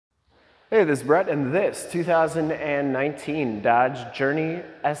Hey, this is Brett, and this 2019 Dodge Journey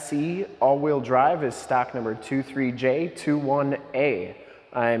SE all-wheel drive is stock number 23J21A.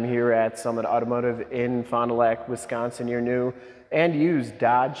 I'm here at Summit Automotive in Fond du Lac, Wisconsin, your new and used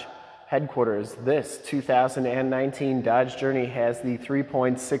Dodge headquarters. This 2019 Dodge Journey has the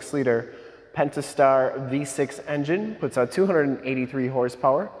 3.6-liter Pentastar V6 engine, puts out 283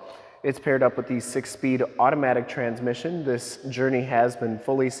 horsepower. It's paired up with the 6-speed automatic transmission. This Journey has been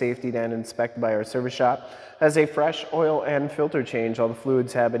fully safetied and inspected by our service shop. Has a fresh oil and filter change. All the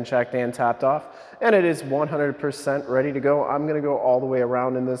fluids have been checked and topped off, and it is 100% ready to go. I'm gonna go all the way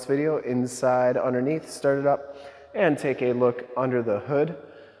around in this video, inside, underneath, start it up, and take a look under the hood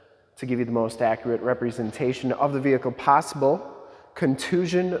to give you the most accurate representation of the vehicle possible.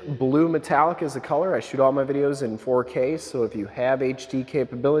 Contusion blue metallic is the color. I shoot all my videos in 4K, so if you have HD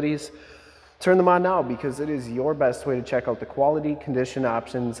capabilities, turn them on now because it is your best way to check out the quality, condition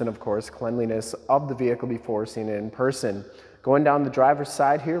options, and of course cleanliness of the vehicle before seeing it in person. Going down the driver's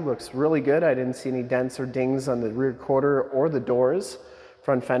side here looks really good. I didn't see any dents or dings on the rear quarter or the doors.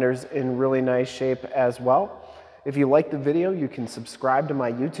 Front fender's in really nice shape as well. If you like the video, you can subscribe to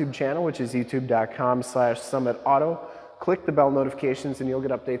my YouTube channel, which is youtube.com/summitauto. Click the bell notifications and you'll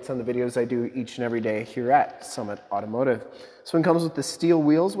get updates on the videos I do each and every day here at Summit Automotive. This one comes with the steel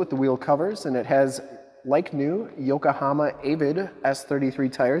wheels with the wheel covers, and it has, like new, Yokohama Avid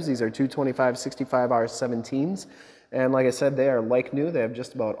S33 tires. These are 225/65R17s. And like I said, they are like new. They have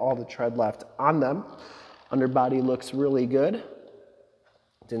just about all the tread left on them. Underbody looks really good.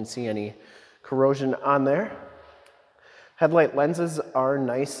 Didn't see any corrosion on there. Headlight lenses are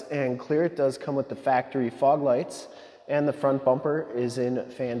nice and clear. It does come with the factory fog lights. And the front bumper is in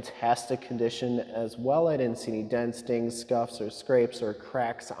fantastic condition as well. I didn't see any dents, dings, scuffs, or scrapes or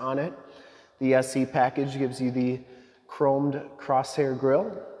cracks on it. The SE package gives you the chromed crosshair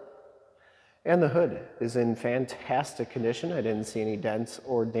grille. And the hood is in fantastic condition. I didn't see any dents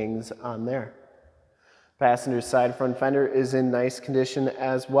or dings on there. Passenger side front fender is in nice condition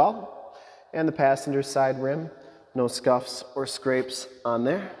as well. And the passenger side rim, no scuffs or scrapes on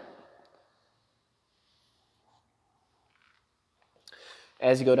there.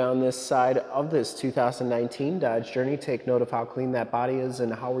 As you go down this side of this 2019 Dodge Journey, take note of how clean that body is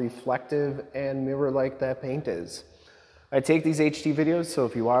and how reflective and mirror-like that paint is. I take these HD videos, so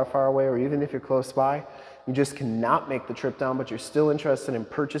if you are far away or even if you're close by, you just cannot make the trip down, but you're still interested in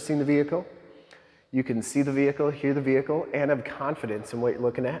purchasing the vehicle, you can see the vehicle, hear the vehicle, and have confidence in what you're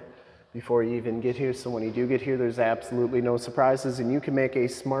looking at before you even get here. So when you do get here, there's absolutely no surprises, and you can make a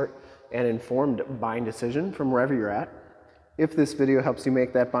smart and informed buying decision from wherever you're at. If this video helps you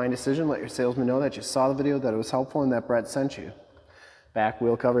make that buying decision, let your salesman know that you saw the video, that it was helpful, and that Brett sent you. Back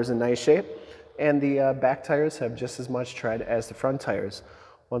wheel cover's in nice shape, and the back tires have just as much tread as the front tires.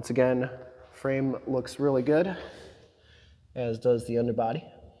 Once again, frame looks really good, as does the underbody.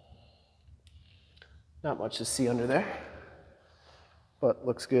 Not much to see under there, but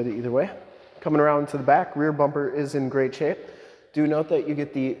looks good either way. Coming around to the back, rear bumper is in great shape. Do note that you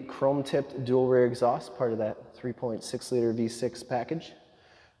get the chrome-tipped dual rear exhaust, part of that 3.6-liter V6 package.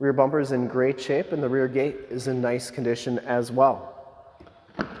 Rear bumper is in great shape, and the rear gate is in nice condition as well.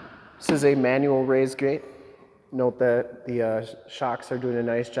 This is a manual raised gate. Note that the shocks are doing a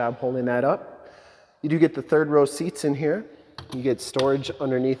nice job holding that up. You do get the third row seats in here. You get storage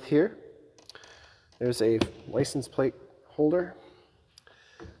underneath here. There's a license plate holder.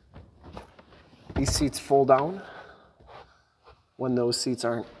 These seats fold down when those seats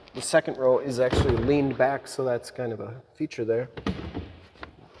aren't. The second row is actually leaned back, so that's kind of a feature there.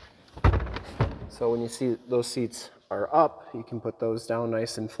 So when you see those seats are up, you can put those down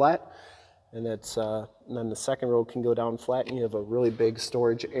nice and flat, and that's and then the second row can go down flat, and you have a really big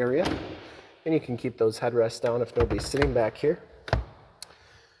storage area, and you can keep those headrests down if nobody's sitting back here.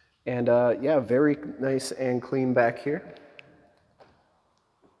 And yeah, very nice and clean back here.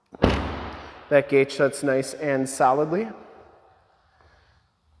 That gate shuts nice and solidly.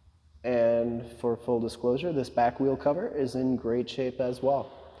 And for full disclosure, this back wheel cover is in great shape as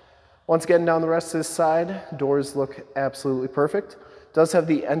well. Once getting down the rest of this side, doors look absolutely perfect. Does have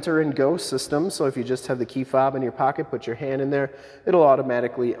the enter and go system, so if you just have the key fob in your pocket, put your hand in there, it'll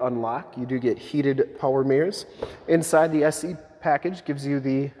automatically unlock. You do get heated power mirrors. Inside, the SE package gives you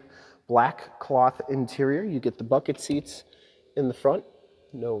the black cloth interior. You get the bucket seats in the front.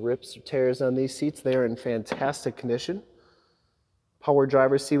 No rips or tears on these seats. They are in fantastic condition. Power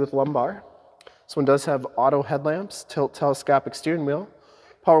driver's seat with lumbar. This one does have auto headlamps, tilt telescopic steering wheel,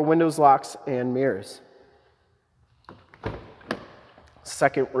 power windows, locks, and mirrors.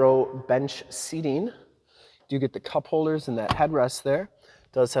 Second row bench seating. You get the cup holders and that headrest there.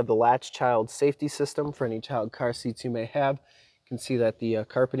 It does have the latch child safety system for any child car seats you may have. You can see that the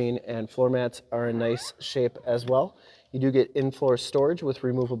carpeting and floor mats are in nice shape as well. You do get in-floor storage with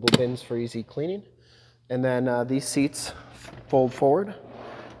removable bins for easy cleaning. And then these seats fold forward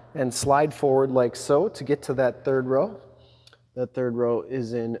and slide forward like so to get to that third row. That third row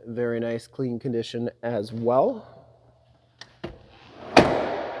is in very nice clean condition as well.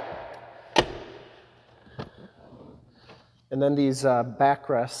 And then these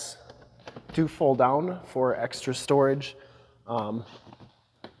backrests do fold down for extra storage.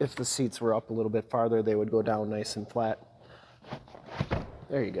 If the seats were up a little bit farther, they would go down nice and flat.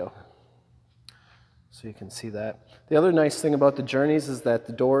 There you go. So you can see that. The other nice thing about the Journeys is that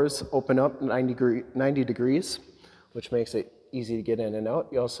the doors open up 90 degrees, which makes it easy to get in and out.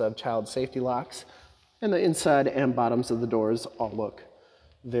 You also have child safety locks, and the inside and bottoms of the doors all look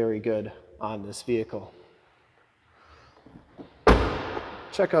very good on this vehicle.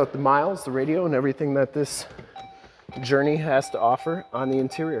 Check out the miles, the radio, and everything that this Journey has to offer on the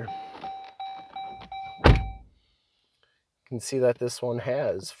interior. You can see that this one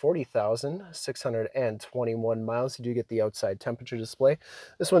has 40,621 miles. You do get the outside temperature display.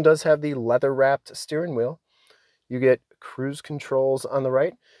 This one does have the leather-wrapped steering wheel. You get cruise controls on the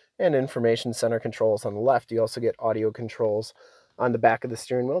right and information center controls on the left. You also get audio controls on the back of the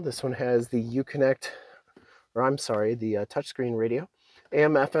steering wheel. This one has the the touchscreen radio,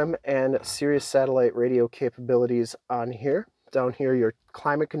 AM, FM, and Sirius satellite radio capabilities on here. Down here, your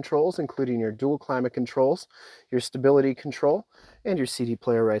climate controls, including your dual climate controls, your stability control, and your CD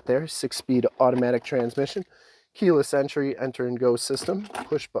player right there. 6-speed automatic transmission, keyless entry, enter and go system,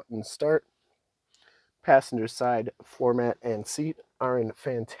 push button start. Passenger side floor mat and seat are in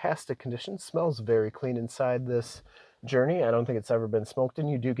fantastic condition. Smells very clean inside this Journey. I don't think it's ever been smoked in.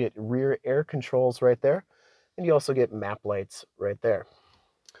 You do get rear air controls right there, and you also get map lights right there.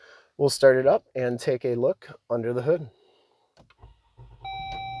 We'll start it up and take a look under the hood.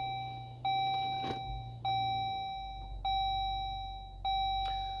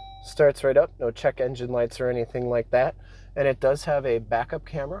 Starts right up, no check engine lights or anything like that, and it does have a backup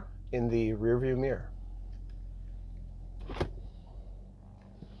camera in the rear view mirror.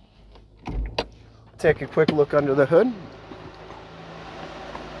 Take a quick look under the hood.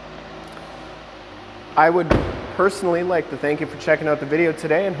 I would personally like to thank you for checking out the video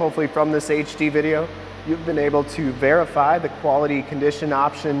today, and hopefully from this HD video you've been able to verify the quality, condition,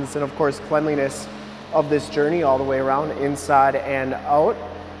 options, and of course cleanliness of this Journey all the way around, inside and out.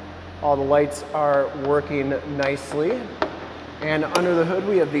 All the lights are working nicely. And under the hood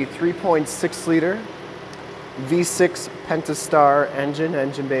we have the 3.6 liter V6 Pentastar engine.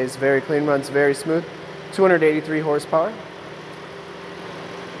 Engine bay is very clean, runs very smooth. 283 horsepower.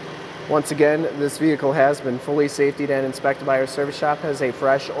 Once again, this vehicle has been fully safetied and inspected by our service shop. Has a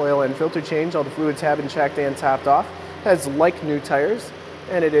fresh oil and filter change. All the fluids have been checked and topped off. Has like new tires,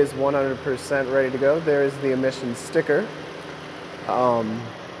 and it is 100% ready to go. There is the emissions sticker.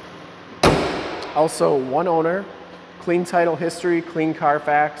 Also, one owner, clean title history, clean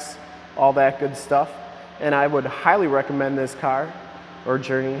CARFAX, all that good stuff. And I would highly recommend this car or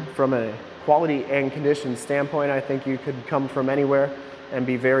Journey from a quality and condition standpoint. I think you could come from anywhere and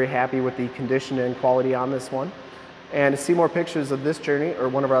be very happy with the condition and quality on this one. And to see more pictures of this Journey or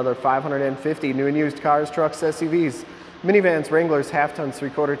one of our other 550 new and used cars, trucks, SUVs, minivans, Wranglers, half tons,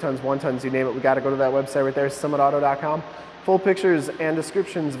 3/4 tons, 1 tons, you name it, we got to go to that website right there, summitauto.com. Full pictures and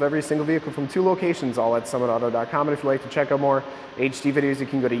descriptions of every single vehicle from 2 locations, all at summitauto.com. And if you'd like to check out more HD videos, you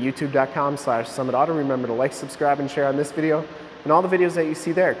can go to youtube.com/summitauto. Remember to like, subscribe, and share on this video. And all the videos that you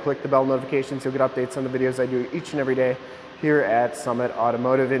see there, click the bell notifications. You'll get updates on the videos I do each and every day here at Summit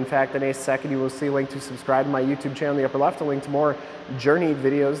Automotive. In fact, in a second, you will see a link to subscribe to my YouTube channel in the upper left, a link to more Journey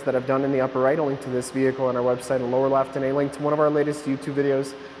videos that I've done in the upper right, a link to this vehicle on our website in the lower left, and a link to one of our latest YouTube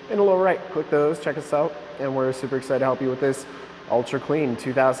videos in the lower right. Click those, check us out, and we're super excited to help you with this ultra clean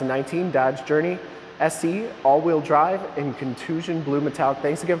 2019 Dodge Journey SE all-wheel drive in Contusion blue metallic.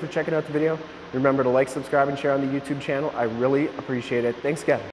 Thanks again for checking out the video. Remember to like, subscribe, and share on the YouTube channel. I really appreciate it. Thanks again.